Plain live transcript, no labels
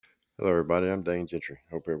Hello, everybody. I'm Dane Gentry.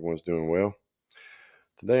 Hope everyone's doing well.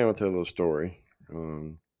 Today, I'm going to tell a little story.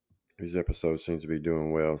 These episodes seems to be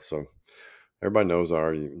doing well. So, everybody knows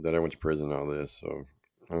already that I went to prison and all this. So,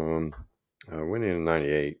 um, I went in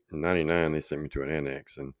 98. In 99, they sent me to an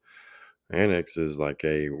annex. And annex is like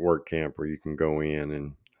a work camp where you can go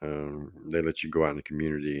in and they let you go out in the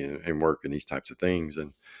community and work in these types of things.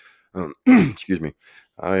 And, excuse me,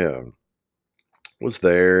 I was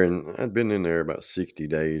there and I'd been in there about 60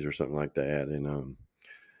 days or something like that. And,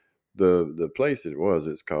 the place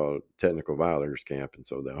it's called Technical Violators Camp, and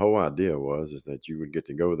so the whole idea is that you would get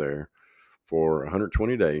to go there for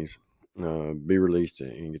 120 days, be released,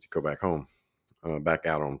 and get to go back home, back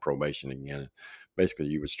out on probation again. Basically,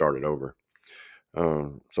 you would start it over.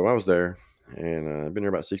 So I was there, and I've been there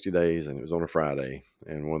about 60 days, and it was on a Friday.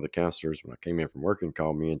 And one of the counselors, when I came in from working,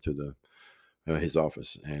 called me into his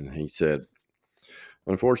office, and he said,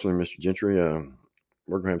 "Unfortunately, Mr. Gentry,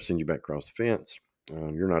 we're going to have to send you back across the fence.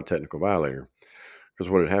 You're not a technical violator." Because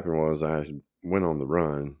what had happened was I went on the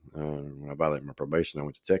run. When I violated my probation, I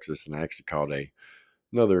went to Texas and I actually caught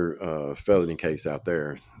another felony case out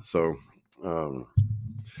there. So um,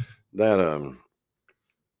 that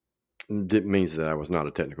means that I was not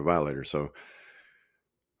a technical violator. So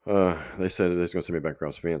they said they was going to send me back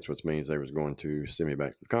across the fence, which means they was going to send me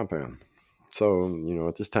back to the compound. So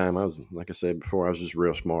at this time, I was, like I said before, I was just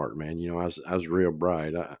real smart, man. I was real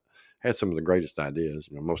bright. I had some of the greatest ideas.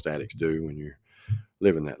 Most addicts do when you're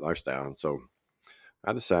living that lifestyle. And so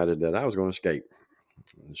I decided that I was going to escape.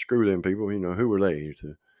 Screw them people. Who were they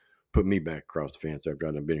to put me back across the fence after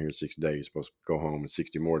I'd been here 6 days, supposed to go home in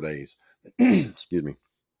 60 more days. Excuse me.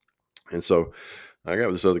 And so I got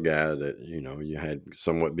with this other guy that, you had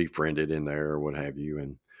somewhat befriended in there or what have you.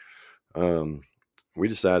 And um, we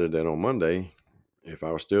decided that on Monday, if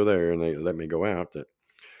I was still there and they let me go out, that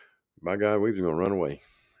by God, we was going to run away.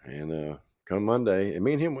 And come Monday, and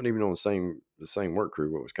me and him weren't even on the same work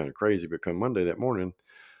crew, what was kind of crazy. But come Monday that morning,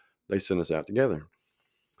 they sent us out together.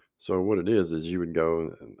 So what it is you would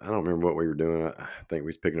go. I don't remember what we were doing. I think we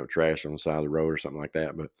was picking up trash on the side of the road or something like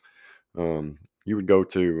that. But you would go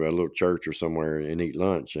to a little church or somewhere and eat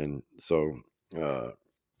lunch, and so uh,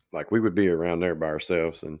 like we would be around there by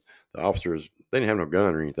ourselves, and the officers they didn't have no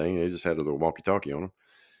gun or anything. They just had a little walkie-talkie on them,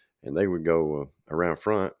 and they would go around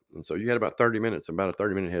front, and so you had about 30 minutes, about a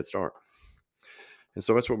 30-minute head start. And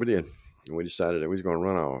so that's what we did. And we decided that we was going to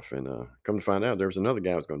run off, and come to find out, there was another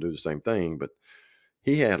guy who was going to do the same thing, but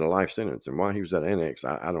he had a life sentence, and why he was at annex,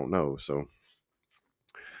 I don't know. So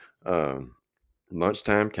um,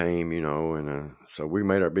 lunchtime came, and so we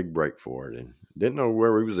made our big break for it, and didn't know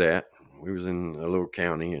where we was at. We was in a little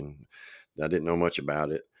county, and I didn't know much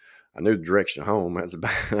about it. I knew the direction home. That's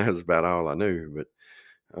about that's about all I knew. But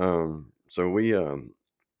so we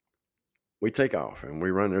take off and we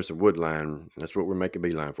run. There's a wood line. That's what we're making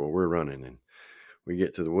beeline for. We're running, and we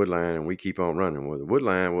get to the wood line, and we keep on running. Well, the wood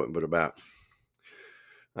line wasn't but about,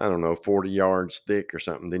 I don't know, 40 yards thick or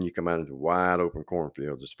something. Then you come out into wide open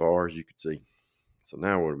cornfields as far as you could see. So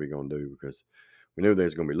now what are we going to do? Because we knew they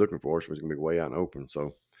was going to be looking for us. We was going to be way out in open.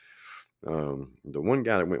 So the one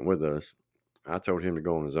guy that went with us, I told him to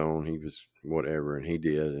go on his own. He was whatever, and he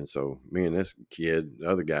did. And so me and this kid,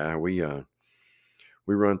 the other guy, we run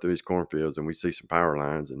through these cornfields, and we see some power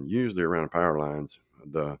lines. And usually around the power lines,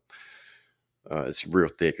 the it's real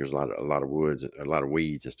thick. There's a lot of woods, a lot of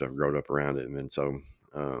weeds and stuff growing up around it. And then so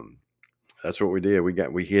um, that's what we did. We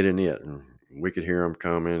hid in it, and we could hear them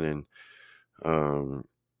coming. And um,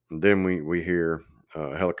 then we hear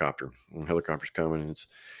a helicopter. And the helicopter's coming, and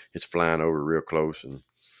it's flying over real close. And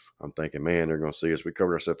I'm thinking, man, they're going to see us. We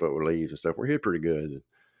covered ourselves up with leaves and stuff. We're hid pretty good.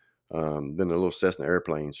 Then the little Cessna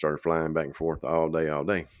airplane started flying back and forth all day, all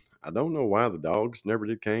day. I don't know why the dogs never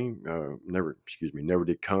did come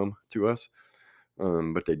to us,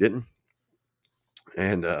 but they didn't.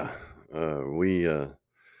 And we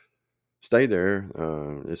stayed there.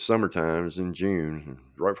 It's summertime. It's in June,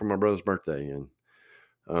 right for my brother's birthday, and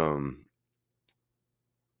um,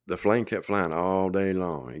 the plane kept flying all day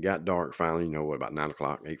long. It got dark finally. About 9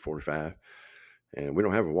 o'clock, 8:45, and we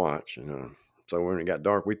don't have a watch. And so when it got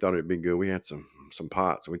dark, we thought it'd be good. We had some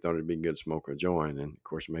pots. We thought it'd be good to smoke a joint, and of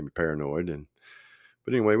course, it made me paranoid.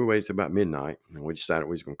 But anyway, we waited till about midnight, and we decided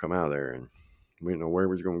we was going to come out of there, and we didn't know where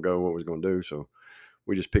we was going to go, what we was going to do. So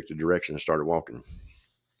we just picked a direction and started walking.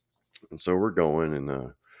 And so we're going, and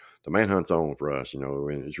the manhunt's on for us, and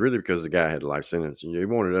it's really because the guy had a life sentence. He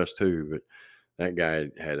wanted us too, but that guy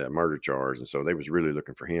had a murder charge, and so they was really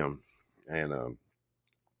looking for him. And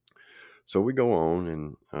so we go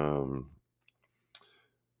on, and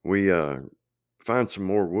we find some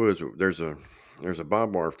more woods. There's there's a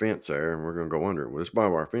barbed wire fence there, and we're going to go under it. Well, this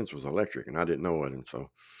barbed wire fence was electric, and I didn't know it. And so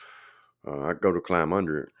I go to climb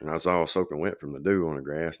under it, and I was all soaking wet from the dew on the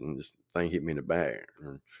grass, and this thing hit me in the back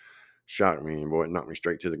and shocked me, and boy, it knocked me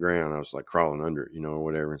straight to the ground. I was like crawling under it, or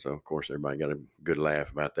whatever. And so, of course, everybody got a good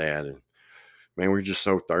laugh about that. And man, we were just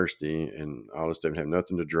so thirsty, and all this stuff, have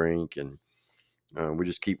nothing to drink, and we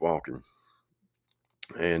just keep walking.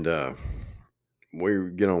 And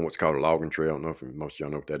we get on what's called a logging trail. I don't know if most of y'all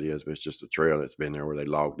know what that is, but it's just a trail that's been there where they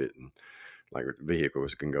logged it, and like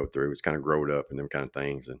vehicles can go through. It's kind of growed up and them kind of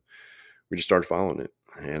things. And we just started following it.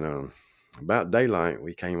 And about daylight,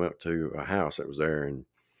 we came up to a house that was there, and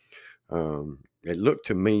it looked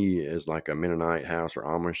to me as like a Mennonite house or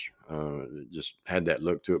Amish. It just had that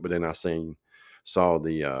look to it. But then saw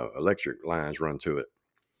the electric lines run to it.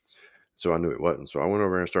 So I knew it wasn't. So I went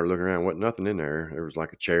over there and started looking around. Wasn't nothing in there. There was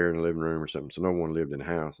like a chair in the living room or something. So no one lived in the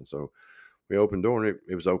house. And so we opened the door, and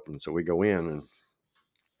it was open. So we go in, and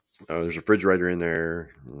there's a refrigerator in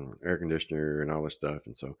there, air conditioner, and all this stuff.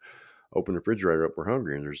 And so open the refrigerator up. We're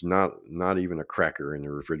hungry, and there's not even a cracker in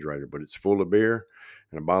the refrigerator, but it's full of beer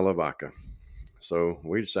and a bottle of vodka. So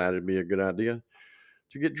we decided it'd be a good idea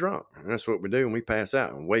to get drunk. And that's what we do when we pass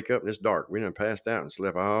out and wake up and it's dark. We done passed out and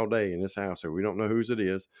slept all day in this house, so we don't know whose it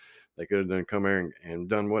is. They could have done come here and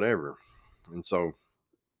done whatever. And so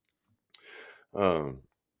um,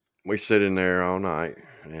 we sit in there all night.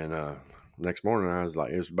 And next morning, I was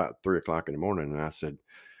like, it was about 3 o'clock in the morning. And I said,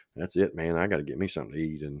 that's it, man. I got to get me something to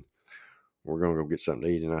eat. And we're going to go get something to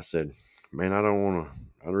eat. And I said, man, I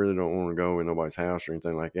really don't want to go in nobody's house or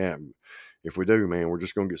anything like that. If we do, man, we're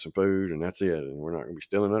just going to get some food and that's it. And we're not going to be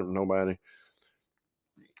stealing nothing from nobody.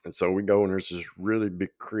 And so we go, and there's this really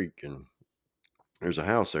big creek, and there's a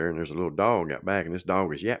house there, and there's a little dog out back, and this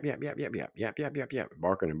dog is yap, yap, yap, yap, yap, yap, yap, yap, yap,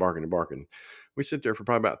 barking and barking and barking. We sit there for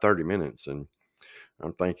probably about 30 minutes, and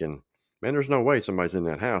I'm thinking, man, there's no way somebody's in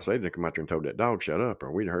that house. They'd have come out there and told that dog shut up,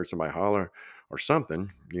 or we'd have heard somebody holler or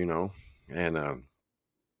something. And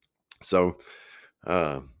so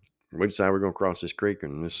uh, we decided we're going to cross this creek,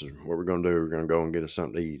 and this is what we're going to do. We're going to go and get us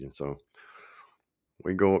something to eat. And so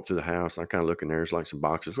we go up to the house. I kind of look in there. There's like some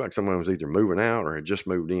boxes, like someone was either moving out or had just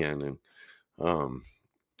moved in. And um,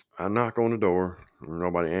 I knock on the door, and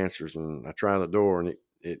nobody answers. And I try the door, and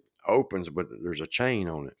it opens, but there's a chain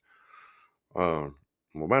on it.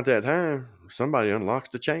 Well, about that time, somebody unlocks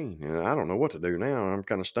the chain, and I don't know what to do now. I'm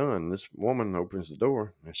kind of stunned. This woman opens the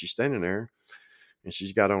door, and she's standing there, and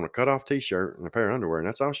she's got on a cutoff T-shirt and a pair of underwear, and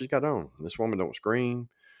that's all she's got on. This woman don't scream,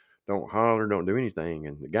 don't holler, don't do anything.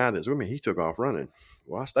 And the guy that's with me, he took off running.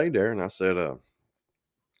 Well, I stayed there, and I said,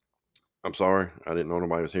 I'm sorry. I didn't know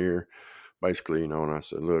nobody was here, basically, and I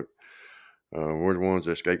said, look, we're the ones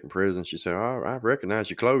that escaped from prison. She said, oh, I recognize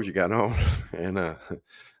your clothes you got on. And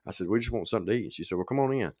I said, we just want something to eat. She said, well, come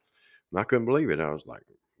on in. And I couldn't believe it. I was like,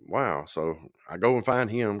 wow. So I go and find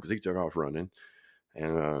him because he took off running.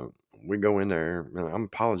 And we go in there. And I'm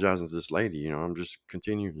apologizing to this lady. I'm just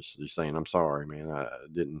continuously saying, I'm sorry, man. I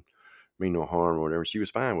didn't mean no harm or whatever. She was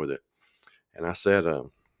fine with it. And I said,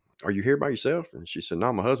 are you here by yourself? And she said,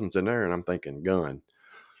 no, my husband's in there. And I'm thinking, gun.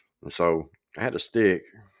 And so I had a stick,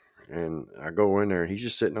 and I go in there, and he's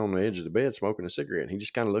just sitting on the edge of the bed smoking a cigarette. And he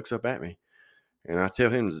just kind of looks up at me. And I tell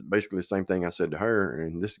him basically the same thing I said to her.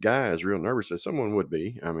 And this guy is real nervous, as someone would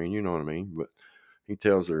be. I mean, you know what I mean? But he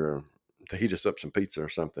tells her to heat us up some pizza or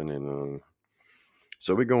something. And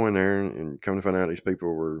so we go in there, and come to find out these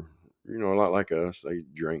people were, a lot like us. They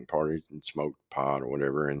drank, parties, and smoked pot or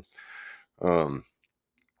whatever. And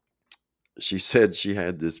she said she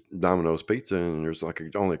had this Domino's pizza, and there's like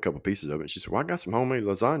only a couple pieces of it. She said, well, I got some homemade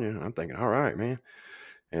lasagna. And I'm thinking, all right, man.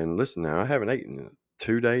 And listen now, I haven't eaten in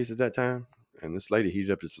 2 days at that time. And this lady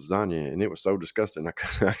heated up this lasagna, and it was so disgusting I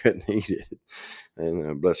couldn't eat it.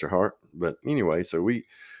 And bless her heart. But anyway, so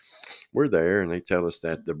we're there, and they tell us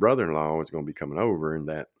that the brother-in-law is going to be coming over, and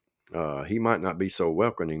that he might not be so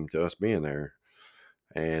welcoming to us being there.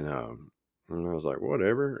 And I was like,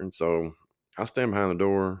 whatever. And so I stand behind the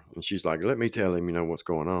door, and she's like, let me tell him, what's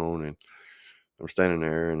going on. And I'm standing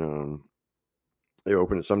there, and they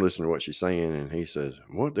open it. So I'm listening to what she's saying, and he says,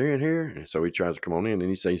 what, they're in here? And so he tries to come on in, and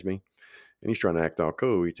he sees me, and he's trying to act all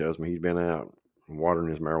cool. He tells me he's been out watering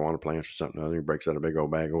his marijuana plants or something other. He breaks out a big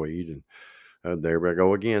old bag of weed, and there we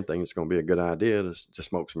go again, thinking it's going to be a good idea to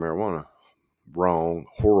smoke some marijuana. Wrong,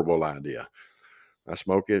 horrible idea. I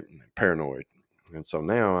smoke it, paranoid. And so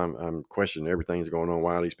now I'm questioning everything's going on.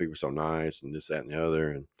 Why are these people so nice, and this, that, and the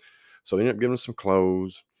other? And so they ended up giving us some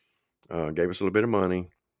clothes, gave us a little bit of money,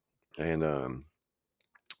 and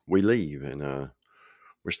we leave. And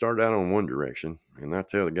we started out on one direction, and I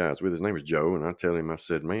tell the guys with, his name is Joe, and I tell him, I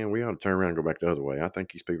said, man, we ought to turn around and go back the other way. I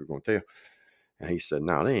think these people are going to tell. And he said,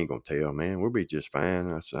 "No, they ain't gonna tell, man. We'll be just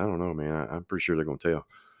fine." I said, "I don't know, man. I'm pretty sure they're gonna tell."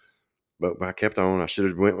 But I kept on. I should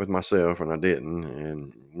have went with myself, and I didn't.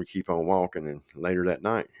 And we keep on walking. And later that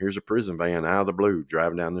night, here's a prison van out of the blue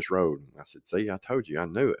driving down this road. I said, "See, I told you, I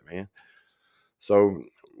knew it, man." So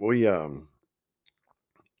we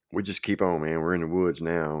we just keep on, man. We're in the woods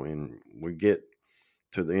now, and we get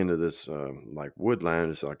to the end of this like wood line.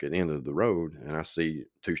 It's like at the end of the road, and I see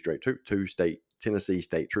two state Tennessee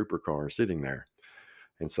state trooper cars sitting there.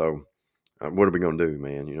 And so, what are we gonna do,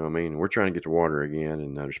 man? You know what I mean? We're trying to get to water again,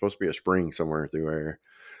 and there's supposed to be a spring somewhere through there.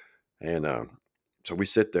 And so we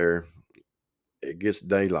sit there. It gets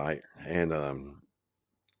daylight, and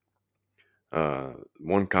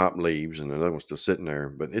one cop leaves, and another one's still sitting there.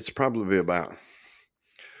 But it's probably about,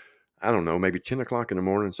 I don't know, maybe 10 o'clock in the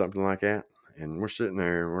morning, something like that. And we're sitting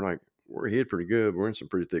there, and we're like, we're hid pretty good. We're in some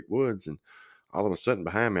pretty thick woods, and all of a sudden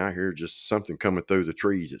behind me, I hear just something coming through the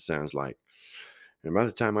trees. It sounds like. And by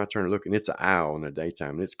the time I turn to look, and it's an owl in the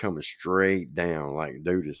daytime, and it's coming straight down, like,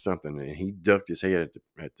 dude, is something. And he ducked his head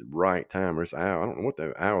at the right time. This owl, I don't know what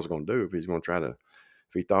the owl's going to do, if he's going to try to,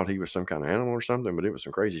 if he thought he was some kind of animal or something, but it was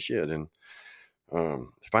some crazy shit. And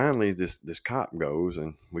finally, this cop goes,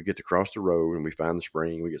 and we get to cross the road, and we find the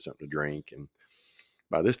spring. We get something to drink. And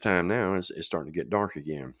by this time now, it's starting to get dark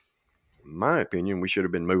again. In my opinion, we should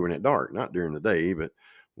have been moving at dark, not during the day, but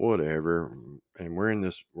whatever. And we're in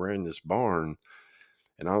this barn,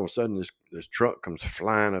 and all of a sudden this truck comes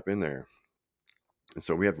flying up in there. And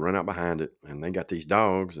so we have to run out behind it, and they got these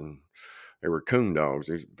dogs, and they were coon dogs.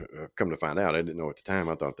 Come to find out, I didn't know at the time.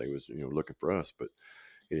 I thought they was looking for us, but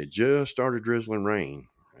it had just started drizzling rain.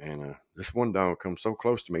 And this one dog comes so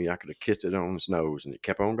close to me, I could have kissed it on its nose, and it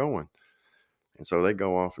kept on going. And so they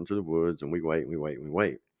go off into the woods, and we wait, and we wait, and we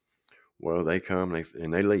wait. Well, they come,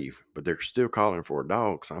 and they leave, but they're still calling for a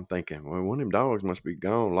dog. So I'm thinking, well, one of them dogs must be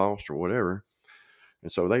gone, lost, or whatever.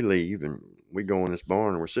 And so they leave, and we go in this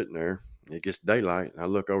barn, and we're sitting there. It gets daylight, and I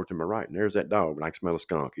look over to my right, and there's that dog, and I can smell a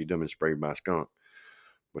skunk. He'd done been sprayed by a skunk.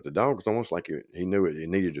 But the dog was almost like he knew it. He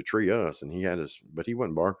needed to tree us, and he had us, but he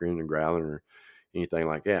wasn't barking and growling or anything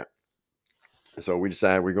like that. And so we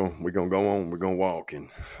decided we're gonna go on. We're gonna walk, and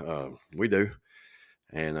we do.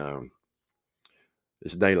 And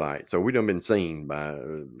it's daylight, so we done been seen by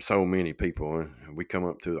so many people. And we come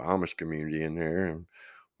up to the Amish community in there, and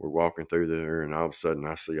we're walking through there, and all of a sudden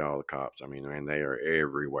I see all the cops. I mean, man, they are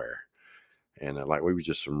everywhere. And like we were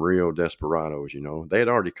just some real desperados. They had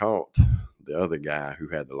already caught the other guy who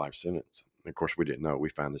had the life sentence. And of course, we didn't know. We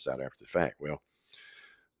found this out after the fact. Well,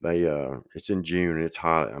 it's in June, and it's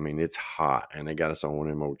hot. I mean, it's hot, and they got us on one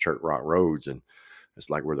of them old Church Rock roads, and it's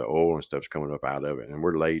like where the oil and stuff's coming up out of it, and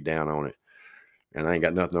we're laid down on it. And I ain't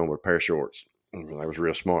got nothing on but a pair of shorts. I was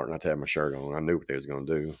real smart not to have my shirt on. I knew what they was going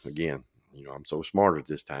to do. Again, I'm so smart at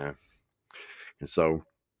this time. And so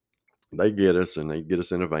they get us, and they get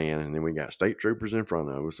us in a van, and then we got state troopers in front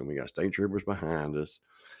of us, and we got state troopers behind us,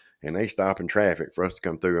 and they stopping traffic for us to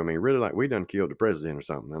come through. I mean, really, like we done killed the president or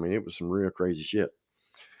something. I mean, it was some real crazy shit.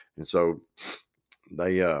 And so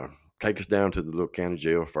they take us down to the little county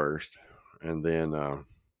jail first, and then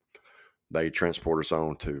they transport us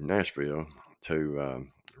on to Nashville to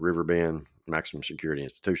Riverbend Maximum Security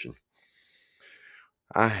Institution.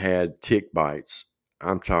 I had tick bites.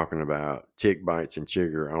 I'm talking about tick bites and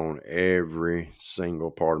chigger on every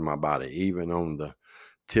single part of my body, even on the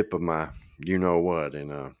tip of my you know what.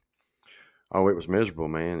 And oh, it was miserable,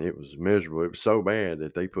 man. It was miserable. It was so bad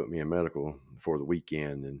that they put me in medical for the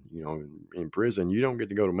weekend. And in prison, you don't get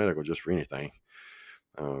to go to medical just for anything.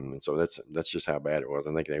 And so that's just how bad it was.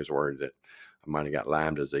 I think they was worried that I might have got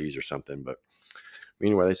Lyme disease or something. But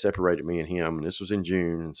anyway, they separated me and him, and this was in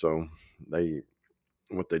June. And so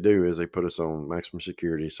what they do is they put us on maximum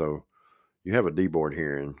security. So you have a D board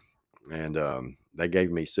hearing, and they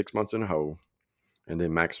gave me 6 months in a hole, and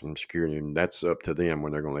then maximum security, and that's up to them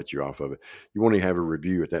when they're going to let you off of it. You want to have a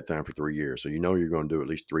review at that time for 3 years, so you're going to do at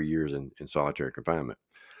least 3 years in solitary confinement.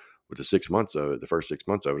 With the 6 months of it, the first 6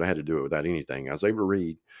 months of it, I had to do it without anything. I was able to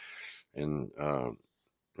read, and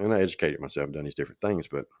I educated myself, done these different things.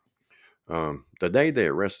 But the day they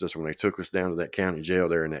arrested us, when they took us down to that county jail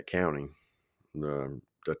there in that county, the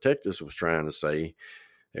detectives was trying to say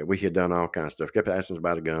that we had done all kinds of stuff. Kept asking us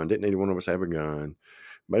about a gun. Didn't either one of us have a gun.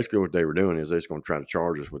 Basically, what they were doing is they're just going to try to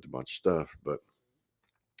charge us with a bunch of stuff. But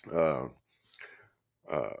uh,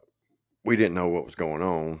 uh, we didn't know what was going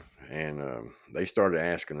on, and they started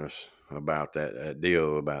asking us about that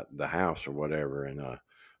deal about the house or whatever. And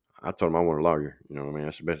I told them I want a lawyer. You know what I mean?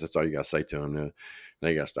 That's the best. That's all you got to say to them.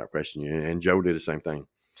 They got to stop questioning you. And Joe did the same thing.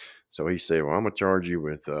 So he said, well, I'm going to charge you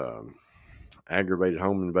with aggravated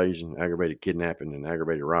home invasion, aggravated kidnapping, and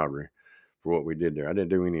aggravated robbery. for what we did there. I didn't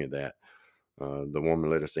do any of that. The woman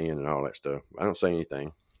let us in and all that stuff. I don't say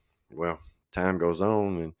anything. Well, time goes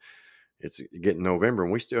on and it's getting November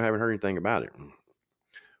and we still haven't heard anything about it.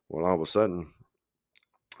 Well, all of a sudden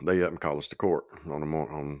they up and call us to court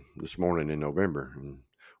on this morning in November, and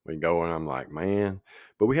we go and I'm like, man,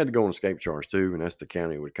 but we had to go on escape charge too, and that's the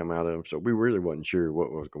county it would come out of. So we really wasn't sure what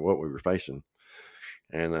we were facing,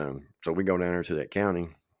 and so we go down there to that county.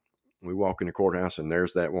 We walk in the courthouse, and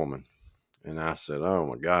there's that woman, and I said, oh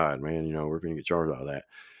my God, man, we're going to get charged out of that.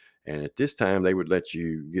 And at this time, they would let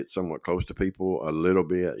you get somewhat close to people a little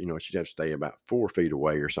bit. She'd have to stay about 4 feet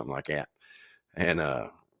away or something like that. And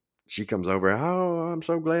she comes over, oh, I'm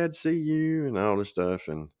so glad to see you, and all this stuff.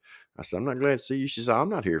 And I said, I'm not glad to see you. She said, I'm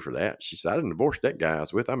not here for that. She said, I didn't divorce that guy I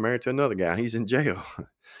was with. I'm married to another guy, and he's in jail.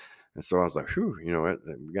 And so I was like, whew,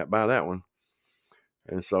 we got by that one.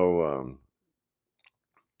 And so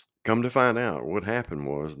come to find out, what happened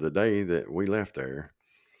was the day that we left there,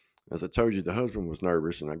 as I told you, the husband was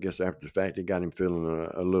nervous, and I guess after the fact, it got him feeling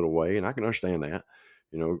a little way, and I can understand that,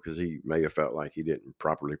 because he may have felt like he didn't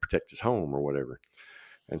properly protect his home or whatever.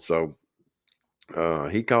 And so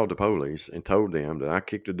he called the police and told them that I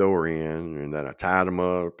kicked the door in and that I tied them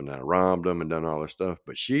up and that I robbed them and done all this stuff.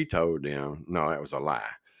 But she told them, no, that was a lie,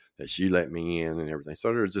 that she let me in and everything.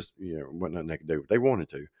 So there was just, wasn't nothing they could do, but they wanted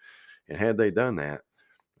to. And had they done that,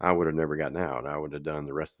 I would have never gotten out. I would have done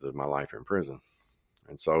the rest of my life in prison.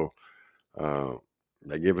 And so uh,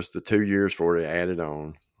 they give us the 2 years for it added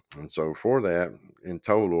on. And so for that, in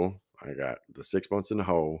total, I got the 6 months in the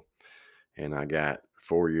hole and I got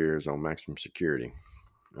 4 years on maximum security.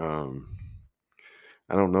 I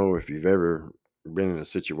don't know if you've ever been in a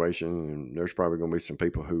situation, and there's probably going to be some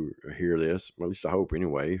people who hear this, well, at least I hope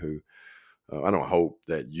anyway, who I don't hope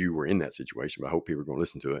that you were in that situation, but I hope people are going to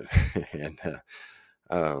listen to it. And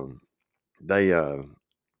they,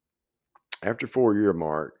 after 4 year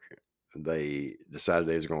mark, they decided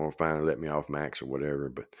they was going to finally let me off max or whatever.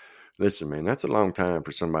 But listen, man, that's a long time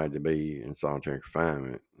for somebody to be in solitary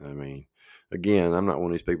confinement. I mean, again, I'm not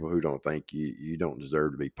one of these people who don't think you don't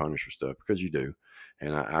deserve to be punished for stuff, because you do,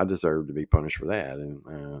 and I deserve to be punished for that,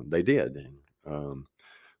 and they did. And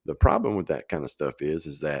the problem with that kind of stuff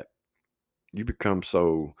is that you become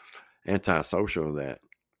so antisocial that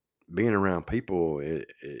being around people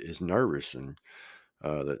is nervous. And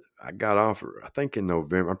that I got off, I think in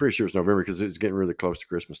November. I'm pretty sure it's November because it was getting really close to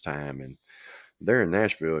Christmas time. And there in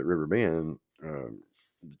Nashville at River Bend,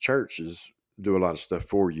 the churches do a lot of stuff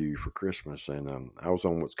for you for Christmas. And I was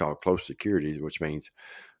on what's called close security, which means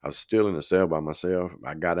I was still in the cell by myself.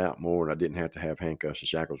 I got out more and I didn't have to have handcuffs and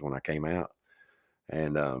shackles when I came out.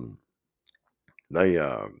 And they,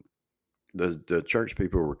 the church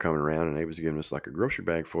people were coming around and they was giving us like a grocery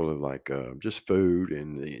bag full of like just food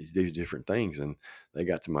and these different things. And they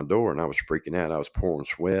got to my door and I was freaking out. I was pouring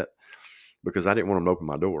sweat because I didn't want them to open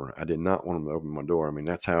my door. I did not want them to open my door. I mean,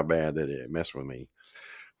 that's how bad that it messed with me.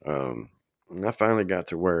 And I finally got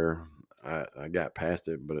to where I got past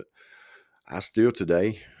it, but I still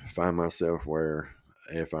today find myself where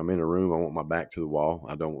if I'm in a room, I want my back to the wall.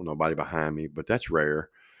 I don't want nobody behind me, but that's rare.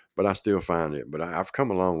 But I still find it. But I've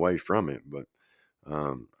come a long way from it. But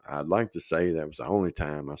I'd like to say that was the only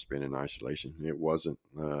time I spent in isolation. It wasn't.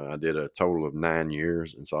 I did a total of 9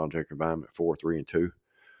 years in solitary confinement, 4, 3, and 2,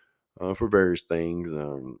 for various things.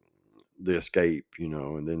 The escape,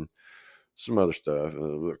 and then some other stuff,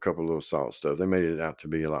 a couple of little assault stuff. They made it out to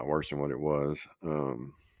be a lot worse than what it was.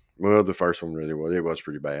 Well, the first one really was. It was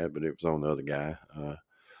pretty bad, but it was on the other guy.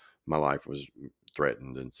 My life was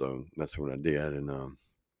threatened, and so that's what I did. And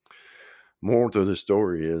moral to the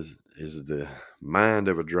story is the mind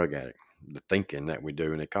of a drug addict, the thinking that we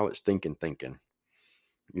do, and they call it stinking thinking.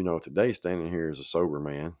 Today standing here as a sober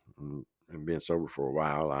man and being sober for a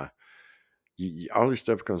while, all this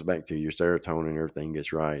stuff comes back to your serotonin and everything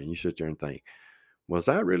gets right, and you sit there and think, was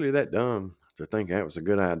I really that dumb to think that was a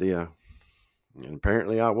good idea? And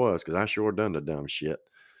apparently I was, because I sure done the dumb shit.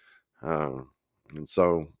 Uh, and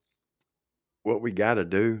so what we got to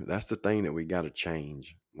do, that's the thing that we got to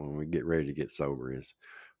change when we get ready to get sober is,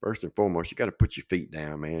 first and foremost, you got to put your feet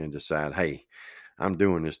down, man, and decide, hey, I'm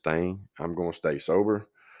doing this thing. I'm going to stay sober.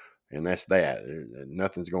 And that's that.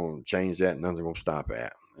 Nothing's going to change that. Nothing's going to stop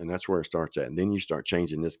that. And that's where it starts at. And then you start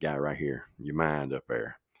changing this guy right here, your mind up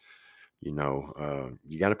there. You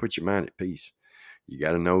got to put your mind at peace. You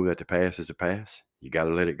got to know that the past is a past. You got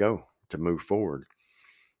to let it go to move forward.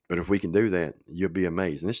 But if we can do that, you'll be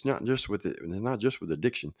amazed. And it's not just with it. It's not just with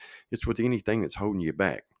addiction. It's with anything that's holding you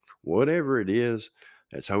back. Whatever it is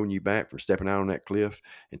that's holding you back from stepping out on that cliff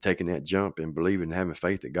and taking that jump and believing and having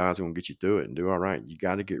faith that God's going to get you through it and do all right. You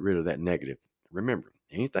got to get rid of that negative. Remember,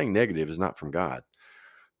 Anything negative is not from God.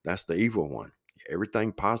 That's the evil one.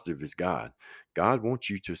 Everything positive is God. God wants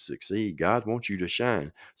you to succeed. God wants you to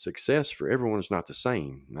shine. Success for everyone is not the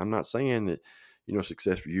same. I'm not saying that,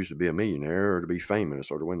 success for you is to be a millionaire or to be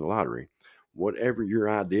famous or to win the lottery. Whatever your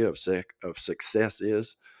idea of success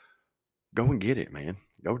is, go and get it, man.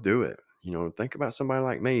 Go do it. Think about somebody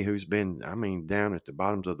like me who's been, down at the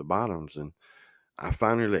bottoms of the bottoms, and I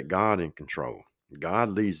finally let God in control. God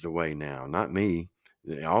leads the way now, not me.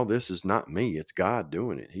 All this is not me. It's God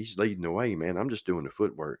doing it. He's leading the way, man. I'm just doing the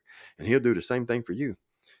footwork, and He'll do the same thing for you.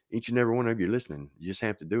 Each and every one of you listening, you just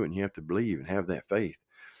have to do it, and you have to believe and have that faith.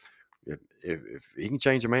 If He can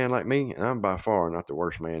change a man like me, and I'm by far not the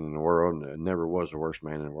worst man in the world, and never was the worst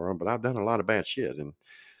man in the world, but I've done a lot of bad shit,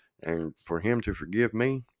 and for Him to forgive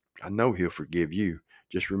me, I know He'll forgive you.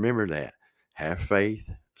 Just remember that. Have faith,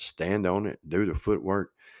 stand on it, do the footwork,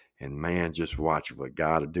 and man, just watch what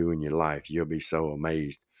God will do in your life. You'll be so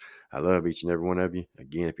amazed. I love each and every one of you.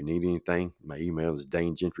 Again, if you need anything, my email is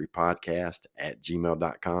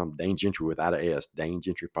danegentrypodcast@gmail.com. Dane Gentry without a S,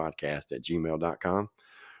 danegentrypodcast@gmail.com.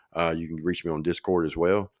 You can reach me on Discord as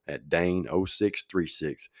well at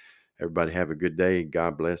Dane0636. Everybody have a good day.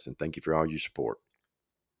 God bless, and thank you for all your support.